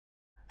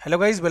Hello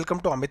guys,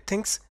 welcome to Amit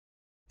Thinks.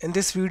 In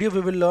this video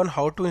we will learn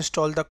how to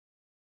install the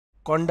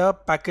Conda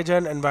package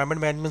and environment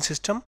management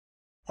system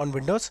on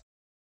Windows.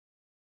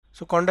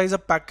 So Conda is a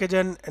package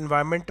and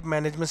environment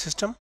management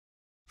system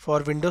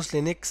for Windows,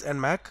 Linux and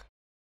Mac.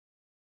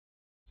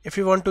 If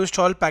you want to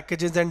install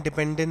packages and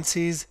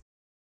dependencies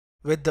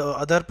with the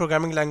other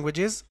programming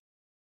languages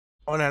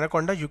on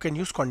Anaconda, you can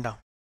use Conda.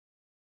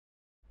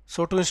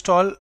 So to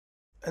install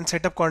and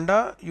set up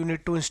Conda, you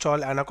need to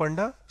install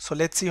Anaconda. So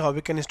let's see how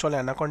we can install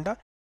Anaconda.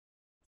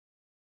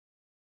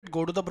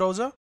 Go to the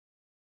browser.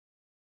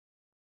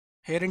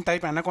 Here and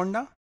type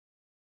Anaconda.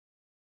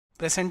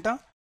 Press enter.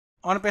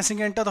 On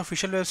pressing enter, the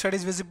official website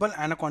is visible,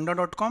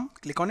 anaconda.com.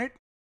 Click on it.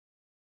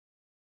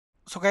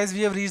 So guys,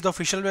 we have reached the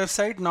official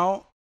website.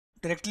 Now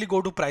directly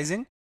go to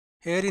pricing.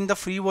 Here in the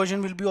free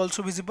version will be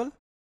also visible.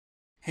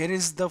 Here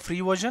is the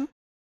free version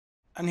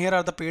and here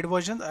are the paid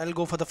versions. I'll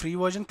go for the free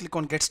version. Click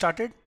on get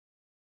started.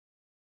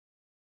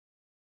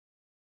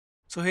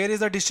 So here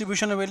is the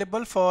distribution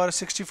available for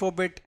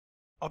 64-bit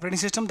operating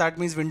system, that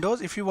means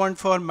Windows. If you want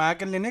for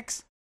Mac and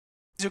Linux,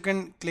 you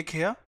can click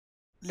here.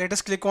 Let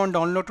us click on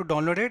download to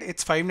download it.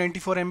 It's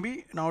 594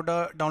 MB. Now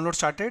the download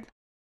started.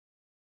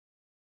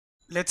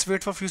 Let's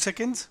wait for a few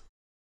seconds.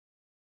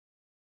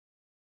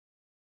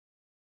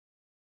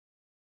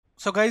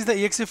 So guys, the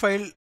exe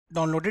file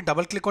downloaded.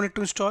 Double click on it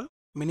to install.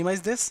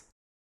 Minimize this.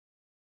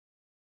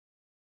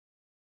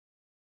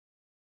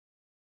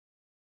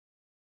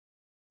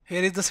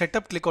 Here is the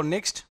setup. Click on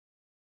next.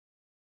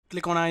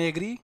 Click on I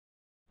agree.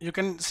 You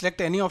can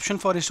select any option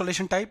for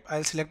installation type.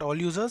 I'll select all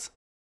users.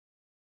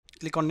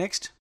 Click on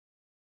next.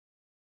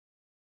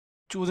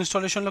 Choose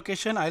installation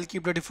location. I'll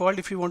keep the default.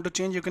 If you want to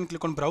change, you can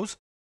click on browse.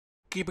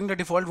 Keeping the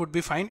default would be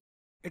fine.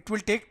 It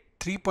will take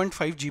 3.5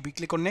 GB.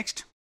 Click on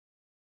next.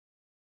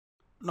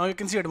 Now you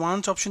can see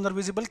advanced options are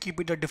visible.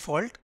 Keep it at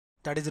default.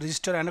 That is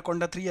register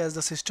Anaconda 3 as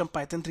the system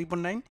Python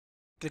 3.9.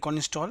 Click on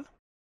install.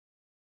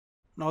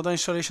 Now the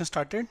installation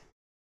started.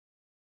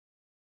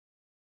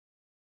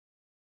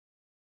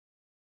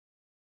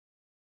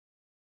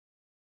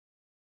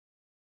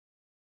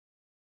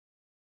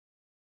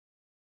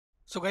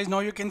 So guys, now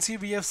you can see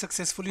we have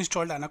successfully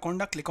installed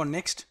Anaconda. Click on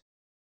next.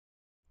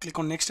 Click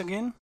on next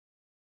again.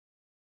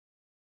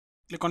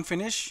 Click on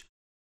finish.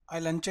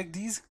 I'll uncheck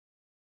these.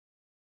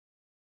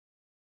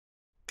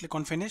 Click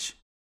on finish.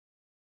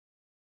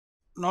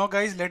 Now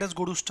guys, let us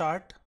go to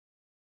start.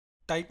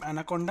 Type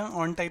Anaconda.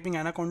 On typing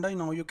Anaconda,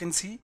 now you can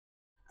see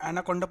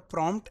Anaconda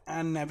prompt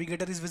and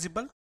navigator is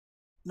visible.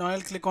 Now I'll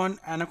click on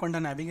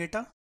Anaconda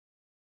navigator.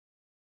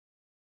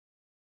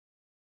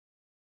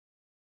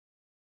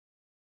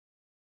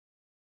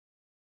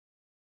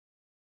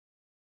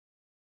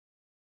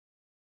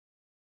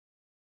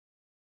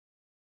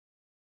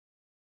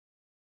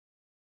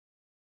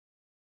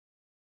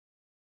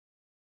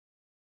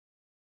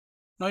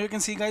 Now you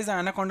can see guys, the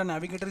Anaconda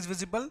navigator is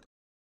visible.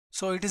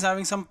 So it is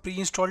having some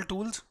pre-installed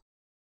tools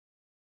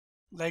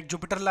like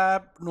Jupyter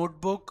Lab,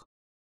 Notebook,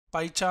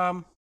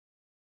 PyCharm,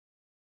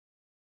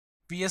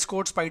 VS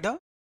Code, Spider.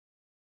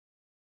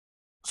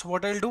 So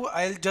what I'll do,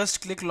 I'll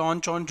just click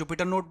launch on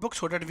Jupyter Notebook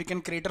so that we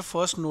can create our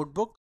first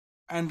notebook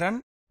and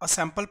run a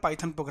sample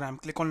Python program.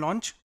 Click on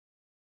launch.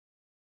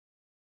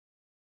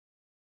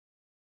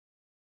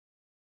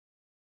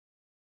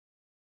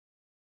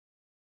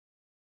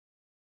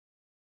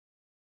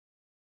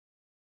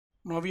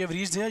 Now we have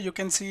reached here. You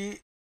can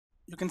see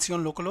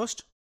on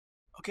localhost.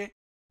 Okay.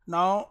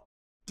 Now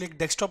click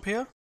desktop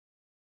here.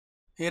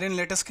 Herein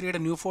let us create a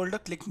new folder.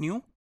 Click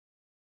new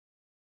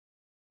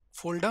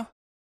folder.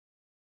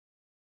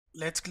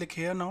 Let's click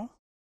here now.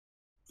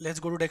 Let's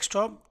go to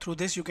desktop. Through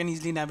this you can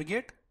easily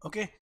navigate.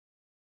 Okay.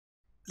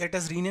 Let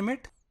us rename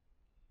it.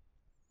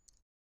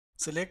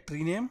 Select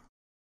rename.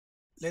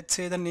 Let's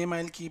say the name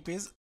I'll keep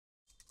is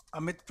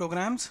Amit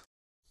Programs.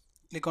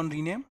 Click on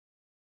rename.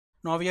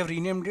 Now we have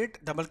renamed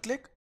it. Double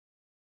click.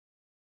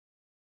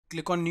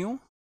 Click on new.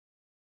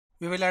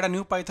 We will add a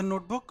new Python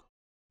notebook.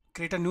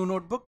 Create a new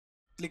notebook.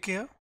 Click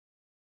here.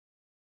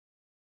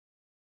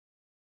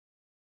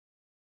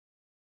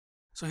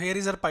 So here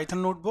is our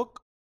Python notebook.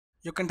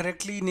 You can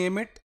directly name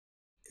it.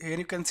 Here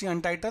you can see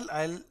untitled.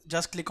 I'll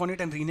just click on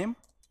it and rename.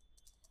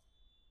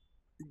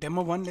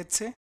 Demo 1, let's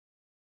say.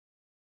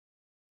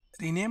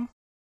 Rename.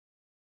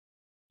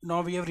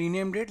 Now we have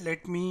renamed it.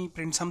 Let me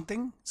print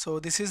something.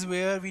 So this is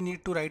where we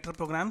need to write our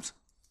programs.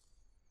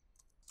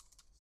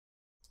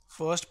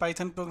 First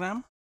Python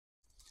program.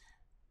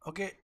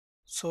 Okay.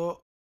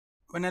 So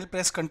when I'll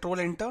press Control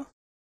Enter,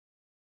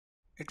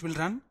 it will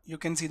run. You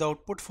can see the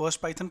output,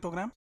 first Python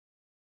program.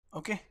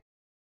 Okay.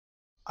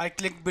 I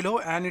clicked below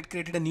and it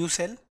created a new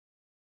cell.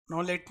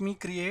 Now let me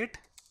create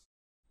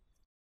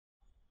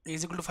a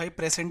is equal to 5,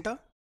 press enter.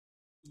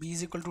 B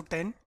is equal to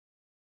 10.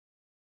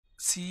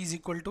 C is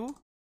equal to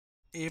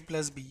A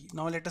plus B.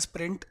 Now let us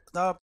print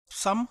the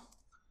sum.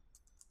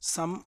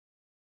 Sum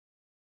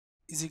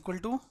is equal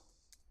to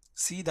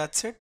C,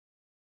 that's it.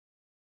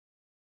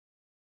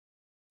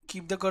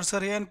 Keep the cursor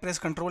here and press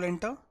Control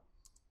Enter.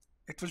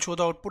 It will show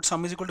the output.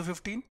 Sum is equal to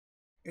 15.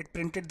 It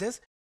printed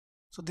this.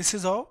 So this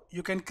is how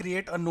you can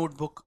create a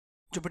notebook,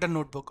 Jupyter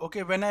notebook.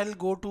 Okay, when I'll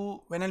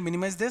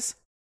minimize this,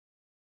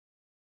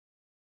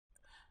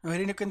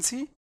 wherein you can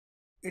see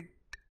it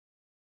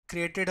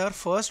created our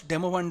first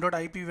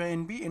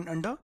demo1.ipynb in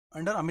under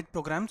Amit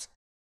programs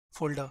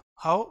folder.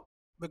 How?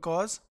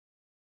 Because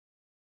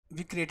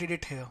we created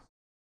it here.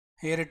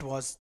 Here it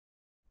was.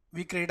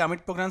 We created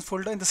Amit programs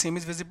folder and the same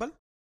is visible.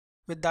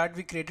 With that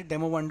we created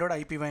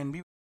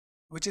demo1.ipynb,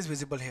 which is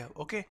visible here.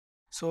 Okay.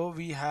 So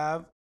we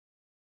have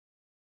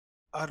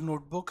our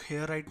notebook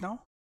here right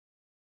now.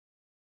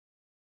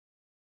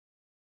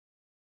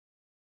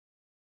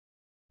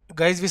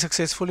 Guys, we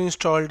successfully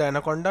installed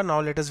Anaconda. Now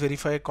let us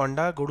verify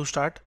Conda. Go to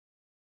start.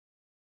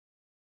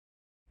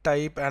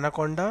 Type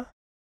Anaconda.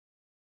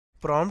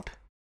 Prompt.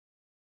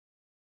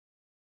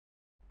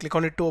 Click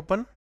on it to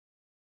open.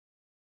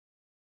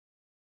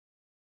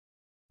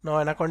 Now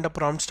Anaconda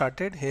prompt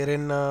started.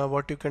 Herein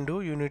what you can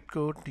do, you need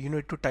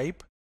to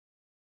type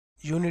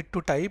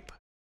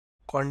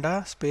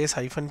conda space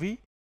 -v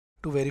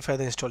to verify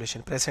the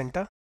installation. Press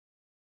enter.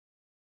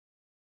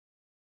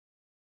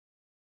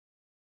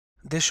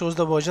 This shows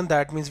the version,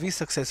 that means we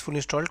successfully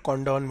installed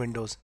Conda on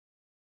Windows.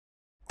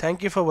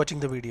 Thank you for watching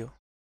the video.